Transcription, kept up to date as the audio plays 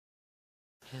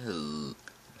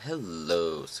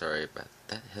Hello, sorry about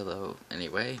that. Hello.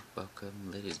 Anyway,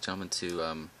 welcome, ladies and gentlemen,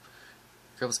 to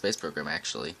Kerbal Space Program.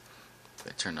 Actually, if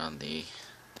I turn on the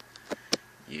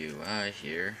UI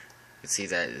here, you can see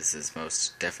that this is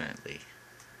most definitely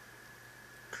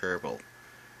Kerbal.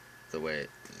 The way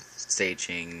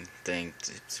staging thing,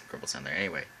 some Kerbals on there.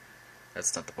 Anyway,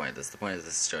 that's not the point of this. The point of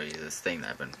this is to show you this thing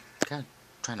that I've been kind of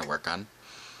trying to work on.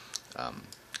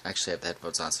 I actually have the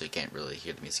headphones on, so you can't really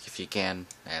hear the music. If you can,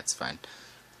 that's fine.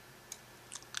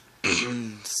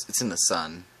 It's in the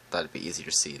sun. Thought it'd be easier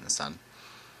to see in the sun.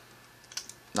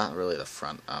 Not really the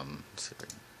front.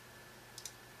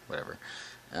 Whatever.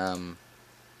 I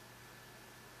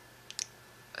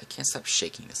can't stop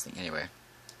shaking this thing. Anyway,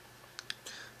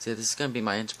 so this is going to be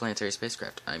my interplanetary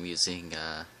spacecraft. I'm using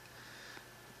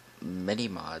many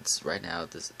mods right now.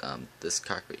 This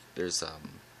cockpit. This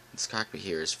cockpit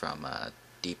here is from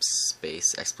Deep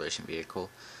Space Exploration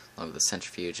Vehicle, along with the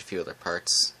centrifuge, a few other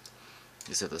parts.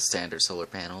 These are the standard solar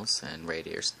panels and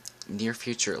radiators. Near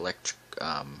future electric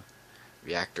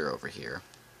reactor over here.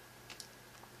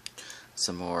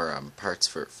 Some more parts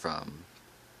from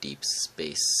Deep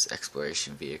Space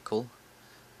Exploration Vehicle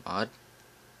mod.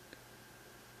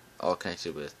 All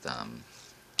connected with the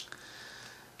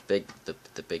big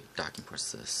docking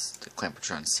ports, the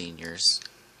Clampotron seniors.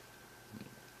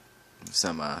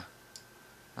 Some oh,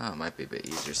 it might be a bit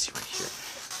easier to see right here.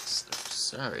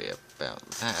 Sorry about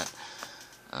that.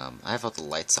 I have all the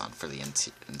lights on for the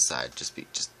inside.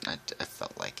 I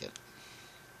felt like it.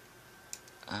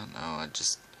 I don't know. I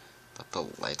just thought the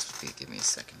lights would be. Give me a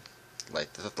second. I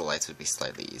thought the lights would be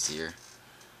slightly easier.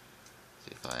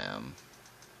 See if I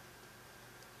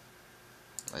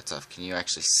lights off. Can you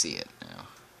actually see it now?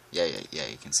 Yeah.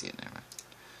 You can see it now.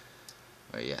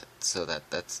 Right. Yeah. So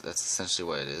that's essentially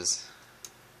what it is.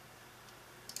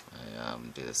 I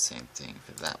do the same thing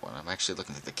for that one. I'm actually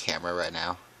looking at the camera right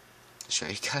now to show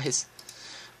you guys.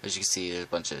 As you can see, there's a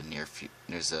bunch of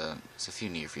there's a few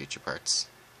near future parts.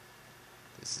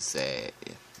 This is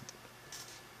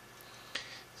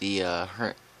the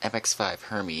MX5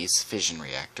 Hermes fission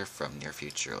reactor from Near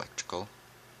Future Electrical.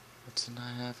 What's it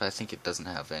not have? I think it doesn't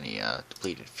have any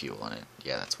depleted fuel in it.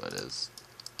 Yeah, that's what it is.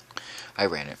 I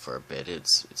ran it for a bit.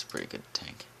 It's a pretty good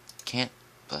tank.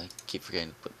 I keep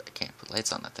forgetting to I can't put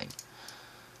lights on that thing.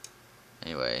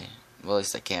 Anyway, well, at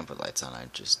least I can put lights on. I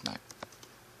just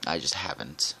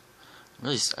haven't.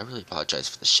 I really apologize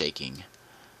for the shaking.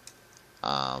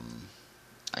 I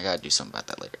gotta do something about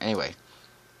that later. Anyway,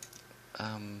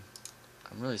 I'm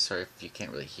really sorry if you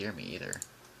can't really hear me either.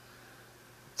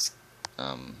 It's,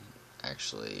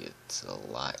 actually, it's a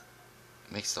lot.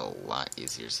 It makes it a lot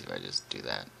easier to see if I just do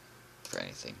that for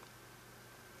anything.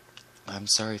 I'm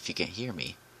sorry if you can't hear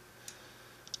me.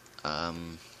 Here,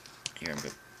 I'm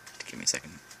good. Give me a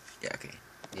second. Yeah, okay.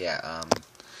 Yeah,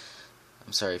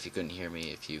 I'm sorry if you couldn't hear me.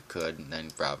 If you could,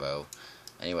 then bravo.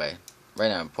 Anyway, right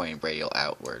now I'm pointing radial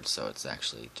outward, so it's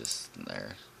actually just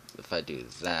there. If I do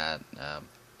that,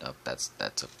 nope, that's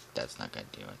not gonna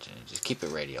do much. Just keep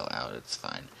it radial out, it's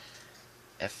fine.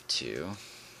 F2.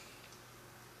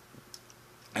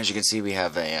 As you can see, we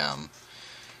have a,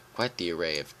 quite the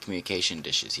array of communication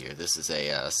dishes here. This is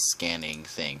a scanning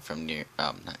thing from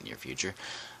not near future,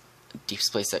 Deep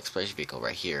Space Exploration Vehicle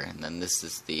right here, and then this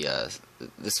is the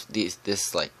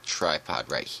this like tripod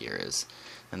right here is.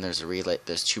 Then there's a relay.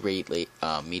 There's two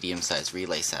medium-sized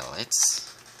relay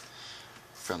satellites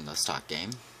from the stock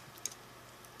game,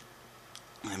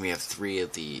 and we have three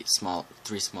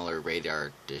smaller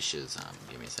radar dishes.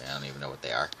 Give me a second. I don't even know what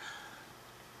they are.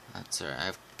 That's alright.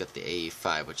 I've got the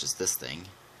AE5, which is this thing.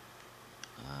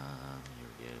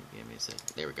 Give me a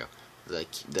second. There we go. The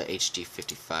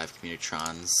HD55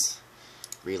 communitrons,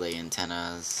 relay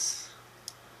antennas.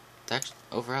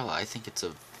 Overall, I think it's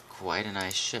quite a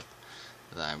nice ship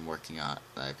that I'm working on.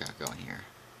 That I've got going here.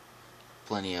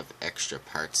 Plenty of extra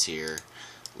parts here.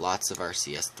 Lots of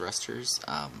RCS thrusters.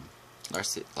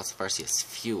 Lots of RCS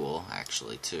fuel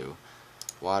actually too.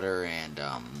 Water and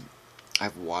I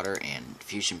have water and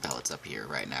fusion pellets up here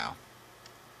right now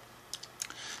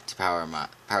to power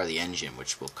the engine,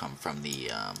 which will come from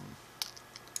the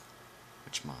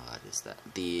which mod is that?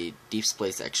 The Deep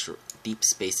Space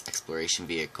Exploration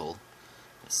Vehicle.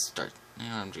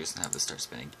 I'm just gonna have this start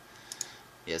spinning.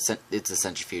 Yeah, it's a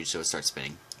centrifuge, so it starts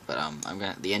spinning. But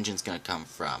the engine's gonna come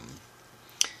from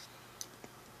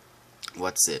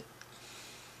what's it?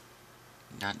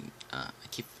 Not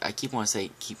I keep wanting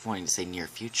to say near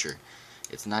future.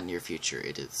 It's not near future.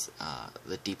 It is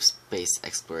the Deep Space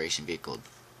Exploration Vehicle,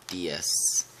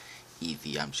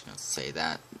 DSEV. I'm just gonna say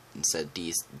that instead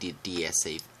DSEV.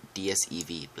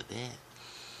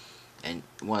 and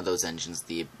one of those engines,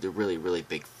 the really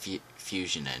big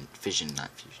fusion and fission,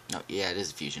 not fusion. No, yeah, it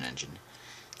is a fusion engine.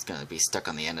 It's gonna be stuck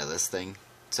on the end of this thing.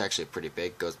 It's actually pretty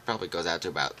big. Probably goes out to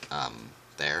about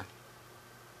there.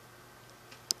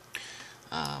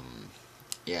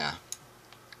 Yeah,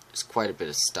 there's quite a bit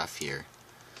of stuff here.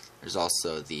 There's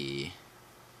also the.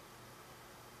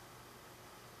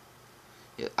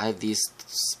 Yeah, I have these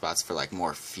spots for like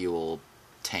more fuel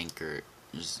tanker,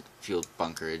 fuel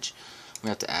bunkerage. We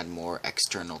have to add more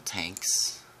external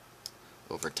tanks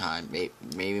over time.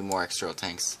 Maybe more external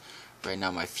tanks. Right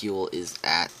now, my fuel is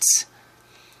at.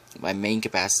 My main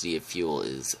capacity of fuel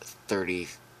is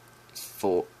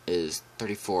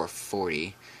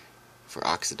 3440 for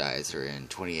oxidizer and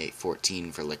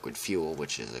 2814 for liquid fuel,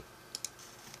 which is a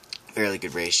fairly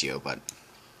good ratio, but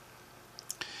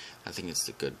I think it's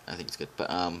good.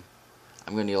 But I'm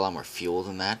gonna need a lot more fuel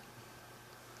than that.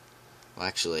 Well,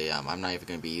 actually, I'm not even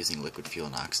gonna be using liquid fuel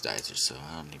and oxidizer, so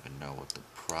I don't even know what the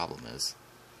problem is.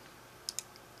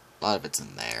 A lot of it's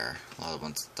in there. A lot of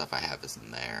the stuff I have is in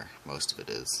there. Most of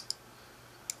it is.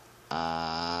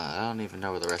 I don't even know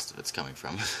where the rest of it's coming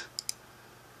from.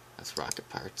 That's rocket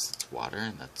parts. It's water,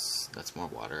 and that's more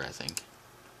water, I think.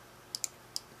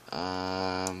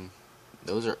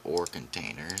 Those are ore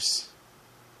containers.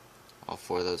 All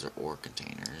four of those are ore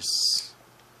containers.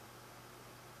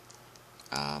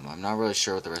 I'm not really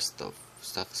sure what the rest of the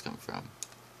stuff is coming from.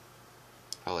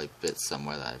 Probably bits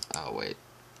somewhere that oh wait.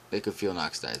 Liquid fuel and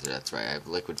oxidizer, that's right. I have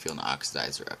liquid fuel and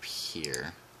oxidizer up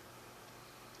here.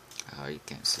 Oh, you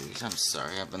can't see. I'm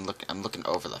sorry. I'm looking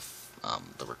over the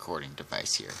recording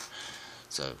device here.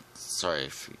 So sorry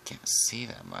if you can't see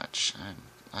that much.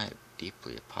 I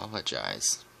deeply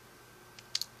apologize.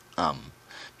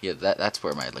 Yeah, that's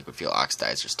where my liquid fuel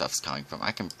oxidizer stuff's coming from.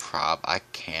 I can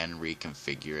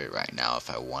reconfigure it right now if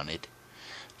I wanted,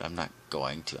 but I'm not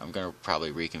going to. I'm gonna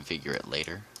probably reconfigure it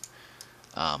later.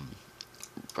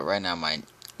 But right now, my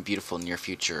beautiful near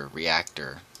future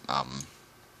reactor, I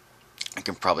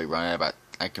can probably run it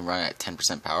at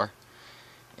 10% power.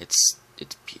 It's a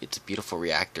beautiful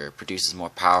reactor. It produces more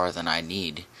power than I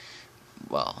need.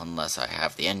 Well, unless I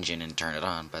have the engine and turn it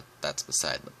on, but that's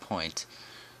beside the point.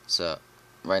 So,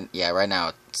 right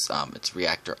now it's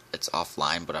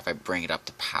offline. But if I bring it up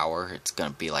to power, it's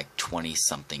gonna be like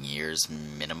 20-something years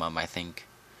minimum. I think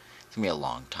it's gonna be a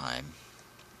long time.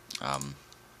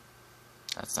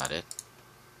 That's not it.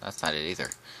 That's not it either.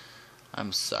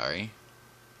 I'm sorry.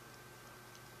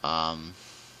 But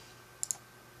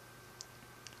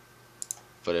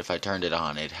if I turned it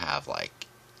on, it'd have like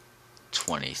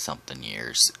 20-something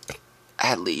years,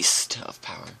 at least, of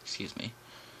power. Excuse me.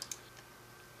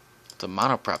 The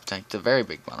monoprop tank, the very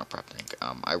big monoprop tank.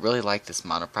 I really like this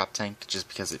monoprop tank just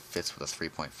because it fits with a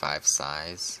 3.5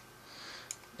 size.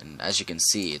 And as you can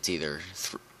see, it's either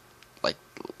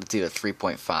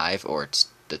 3.5 or it's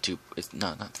the 2. It's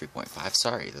no, not 3.5.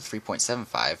 Sorry, the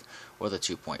 3.75 or the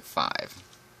 2.5.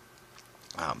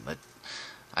 But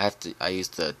I use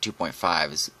the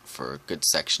 2.5 for a good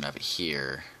section of it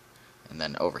here, and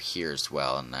then over here as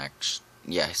well. And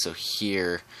so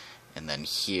here and then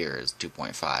here is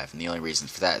 2.5, and the only reason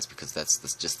for that is because that's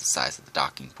just the size of the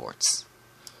docking ports.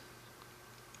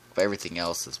 But everything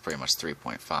else is pretty much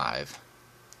 3.5,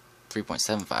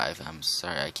 3.75. I'm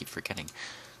sorry, I keep forgetting.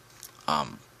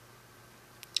 And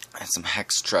some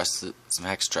hex truss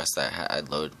that I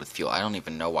loaded with fuel. I don't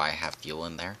even know why I have fuel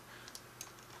in there,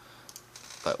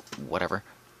 but whatever.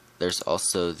 There's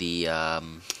also the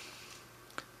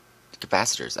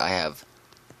capacitors. I have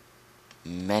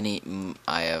many.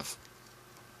 I have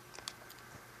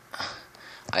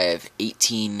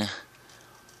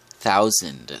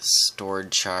 18,000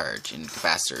 stored charge in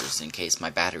capacitors in case my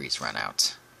batteries run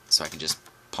out, so I can just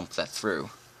pump that through.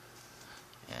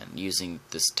 And using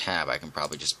this tab, I can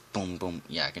probably just boom, boom.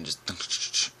 Yeah, I can just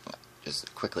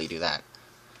quickly do that.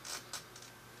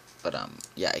 But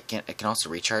yeah, it can also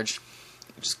recharge,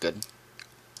 which is good.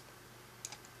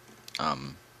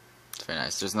 It's very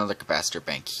nice. There's another capacitor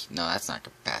bank. No, that's not a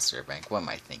capacitor bank. What am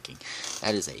I thinking?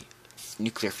 That is a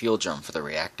nuclear fuel drum for the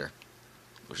reactor,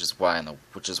 which is why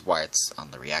it's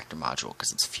on the reactor module,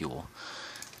 because it's fuel.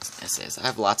 It's SAS. I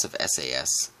have lots of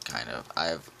SAS, kind of. I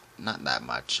have not that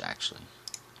much actually.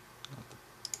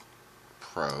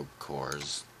 Probe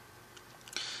cores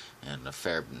and a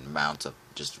fair amount of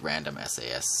just random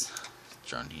SAS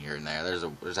thrown here and there.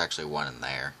 There's actually one in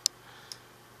there.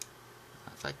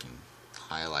 If I can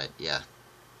highlight, yeah.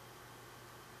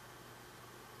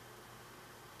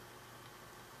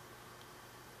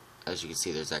 As you can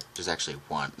see, there's actually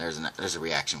one. There's a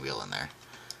reaction wheel in there,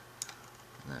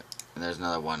 and there's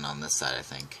another one on this side. I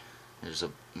think there's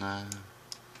a.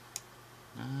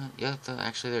 Yeah,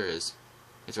 actually there is.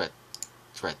 It's right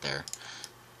there.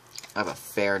 I have a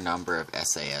fair number of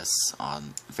SAS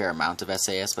fair amount of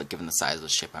SAS, but given the size of the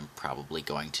ship, I'm probably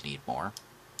going to need more.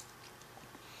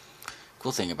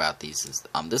 Cool thing about these is,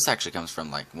 this actually comes from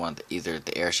like either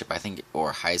the airship, I think,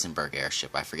 or Heisenberg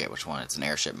Airship. I forget which one. It's an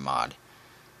airship mod.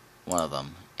 One of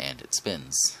them, and it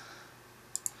spins.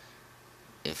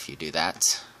 If you do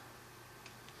that.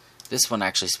 This one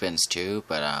actually spins too,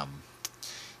 but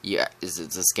it's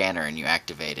a scanner and you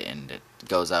activate it and it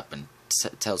goes up and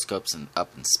telescopes and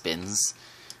up and spins.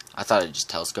 I thought it'd just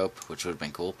telescope, which would have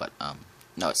been cool, but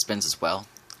no, it spins as well.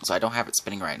 So I don't have it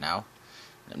spinning right now,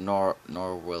 nor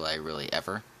will I really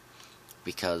ever,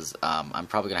 because I'm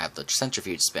probably gonna have the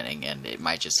centrifuge spinning, and it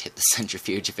might just hit the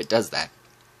centrifuge if it does that.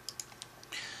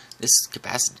 This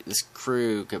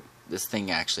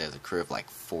thing actually has a crew of like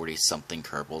 40-something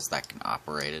Kerbals that can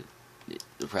operate it.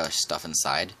 Probably stuff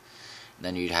inside. And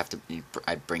then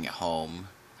I'd bring it home.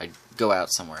 I'd go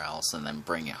out somewhere else and then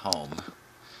bring it home.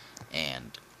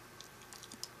 And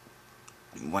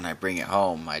when I bring it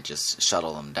home, I just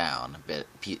shuttle them down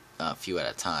a few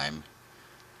at a time,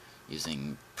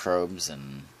 using probes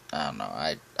and I don't know.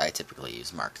 I typically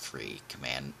use Mark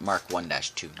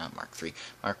 1-2, not Mark 3,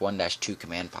 Mark 1-2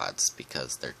 command pods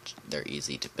because they're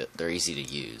easy to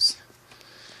use,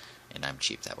 and I'm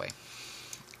cheap that way.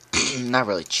 Not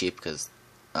really cheap because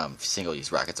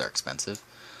single-use rockets are expensive,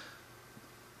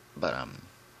 but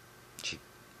cheap.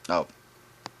 Oh,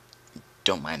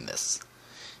 don't mind this.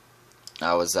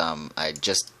 I'd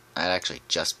actually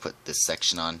just put this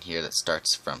section on here that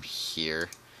starts from here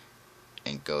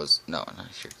and goes, no,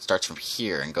 not here. It starts from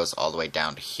here and goes all the way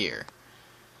down to here.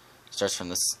 It starts from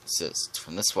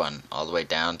this one all the way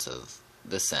down to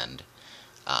this end.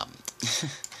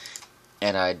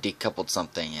 And I decoupled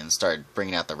something and started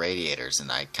bringing out the radiators,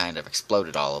 and I kind of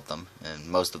exploded all of them, and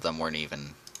most of them weren't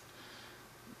even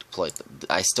deployed.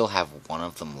 I still have one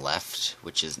of them left,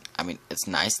 which is, I mean, it's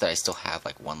nice that I still have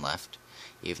like one left,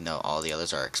 even though all the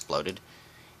others are exploded.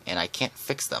 And I can't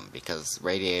fix them because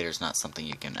radiator is not something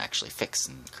you can actually fix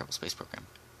in the Kerbal Space Program.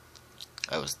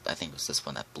 I think it was this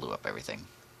one that blew up everything.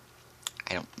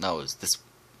 I don't know. It was this.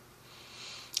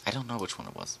 I don't know which one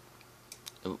it was.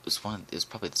 It was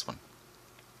probably this one.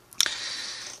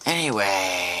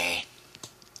 Anyway,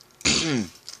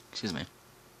 excuse me.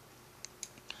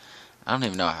 I don't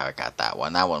even know how I got that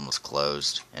one. That one was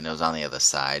closed, and it was on the other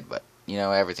side. But you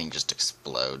know, everything just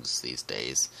explodes these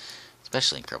days.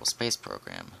 Especially in Kerbal Space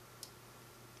Program.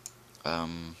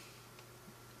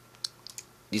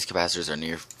 These capacitors are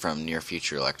from near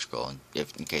future electrical,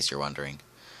 in case you're wondering.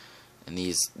 And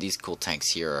these cool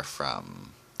tanks here are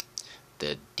from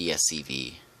the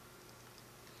DSCV,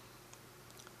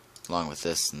 along with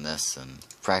this, and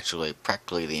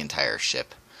practically the entire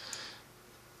ship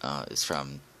is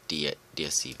from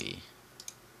DSCV.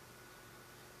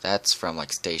 That's from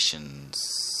like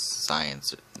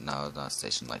not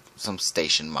station, like some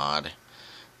station mod,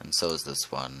 and so is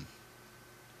this one.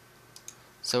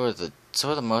 So are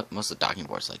most of the docking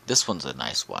ports. Like this one's a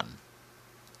nice one.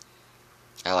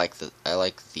 I like the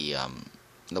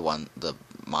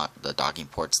docking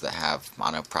ports that have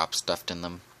monoprop stuffed in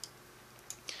them.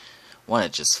 One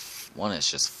is just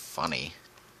funny,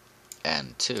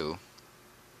 and two,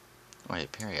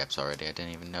 wait, periapps already. I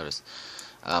didn't even notice.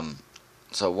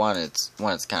 So one, it's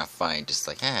kind of funny, just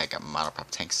like, hey, I got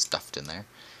monoprop tanks stuffed in there,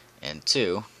 and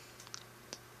two,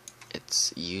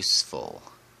 it's useful.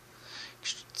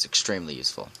 It's extremely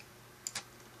useful.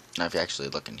 Now, if you actually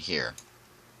look in here,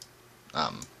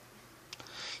 you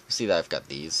see that I've got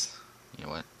these. You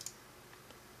know what?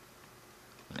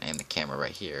 I'm gonna aim the camera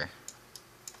right here,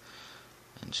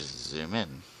 and just zoom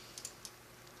in.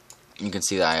 You can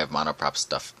see that I have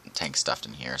monoprop tank stuffed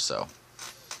in here, so.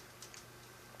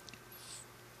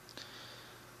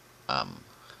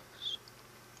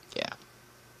 Yeah.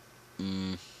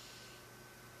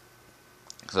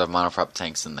 So I have monoprop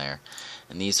tanks in there,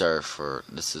 and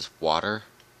this is water.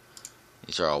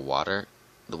 These are all water.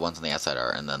 The ones on the outside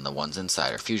are, and then the ones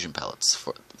inside are fusion pellets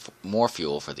for more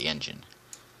fuel for the engine.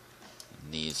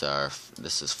 And this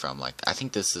is from I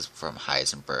think this is from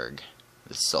Heisenberg,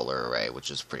 this solar array,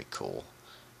 which is pretty cool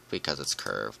because it's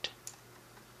curved.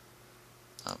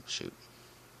 Oh shoot,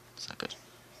 it's not good.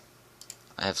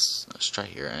 Let's try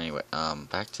here anyway.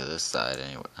 Back to this side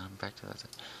anyway. Back to that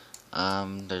side.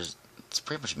 It's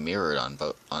pretty much mirrored on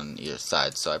either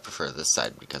side, so I prefer this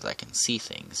side because I can see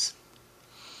things.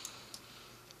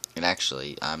 And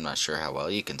actually, I'm not sure how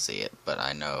well you can see it, but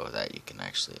I know that you can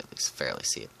actually at least fairly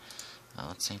see it.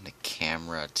 Let's aim the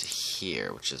camera to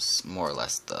here, which is more or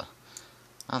less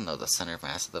I don't know the center of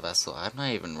mass of the vessel. I'm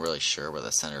not even really sure where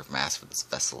the center of mass for this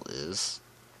vessel is.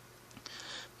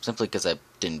 Simply because I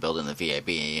didn't build in the VAB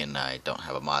and I don't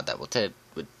have a mod that would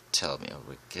tell me, or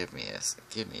would give me a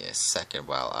second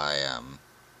while I'm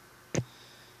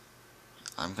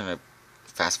gonna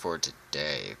fast forward to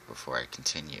day before I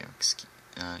continue.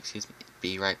 Excuse me.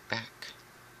 Be right back.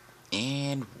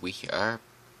 And we are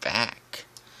back.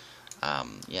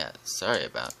 Yeah, sorry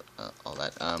about all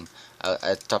that.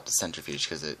 I stopped the centrifuge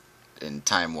because in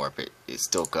time warp it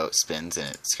still spins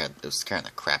and it was scaring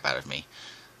the crap out of me.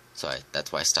 So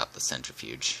that's why I stopped the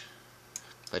centrifuge.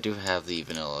 But I do have the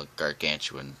vanilla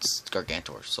Gargantor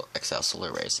XL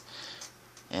solar rays.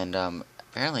 And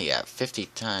apparently at 50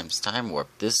 times time warp,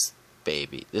 this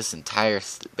entire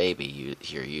baby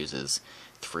here uses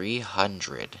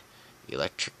 300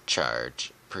 electric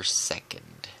charge per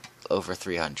second. Over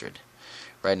 300.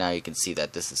 Right now you can see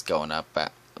that this is going up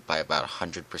by about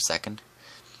 100 per second.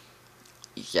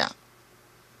 Yeah.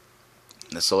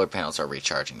 The solar panels are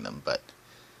recharging them, but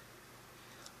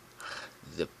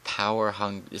this power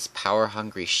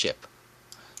hungry ship,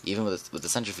 even with the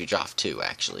centrifuge off too,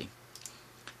 actually,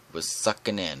 was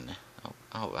sucking in.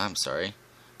 Oh, I'm sorry.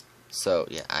 So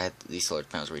yeah, I had these solar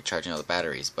panels recharging all the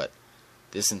batteries, but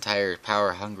this entire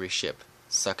power hungry ship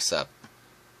sucks up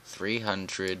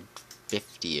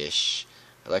 350-ish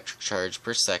electric charge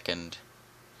per second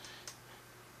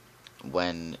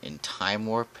when in time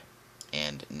warp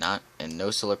and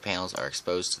no solar panels are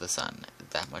exposed to the sun.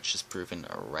 That much is proven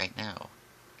right now.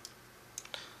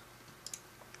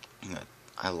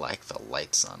 I like the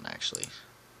lights on, actually.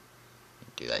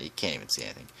 Do that, you can't even see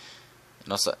anything.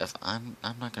 And also, if I'm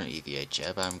not going to EVA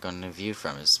Jeb, I'm going to view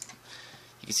from his.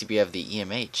 You can see we have the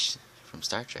EMH from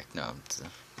Star Trek. No, it's a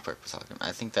purpose hologram.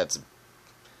 I think that's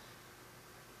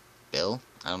Bill.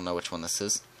 I don't know which one this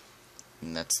is.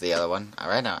 And that's the other one.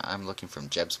 Right now, I'm looking from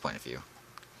Jeb's point of view.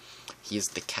 He is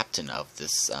the captain of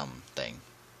this thing,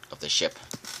 of the ship.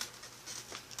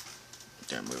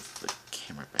 Don't move the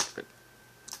camera back, but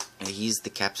he's the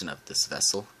captain of this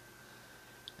vessel.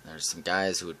 And there's some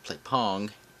guys who would play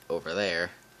Pong over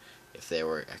there if they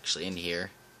were actually in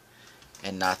here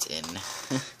and not in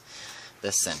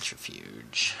the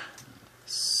centrifuge.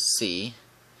 See.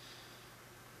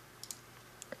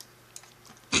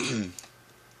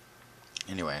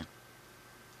 Anyway,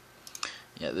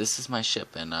 yeah, this is my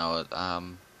ship, and I would,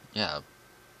 yeah,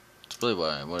 it's really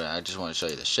what I just want to show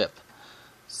you the ship.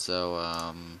 So,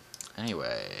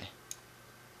 anyway,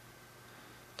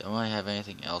 don't really have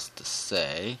anything else to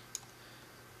say.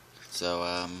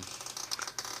 So,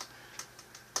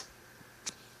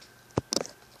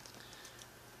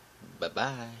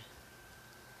 bye-bye.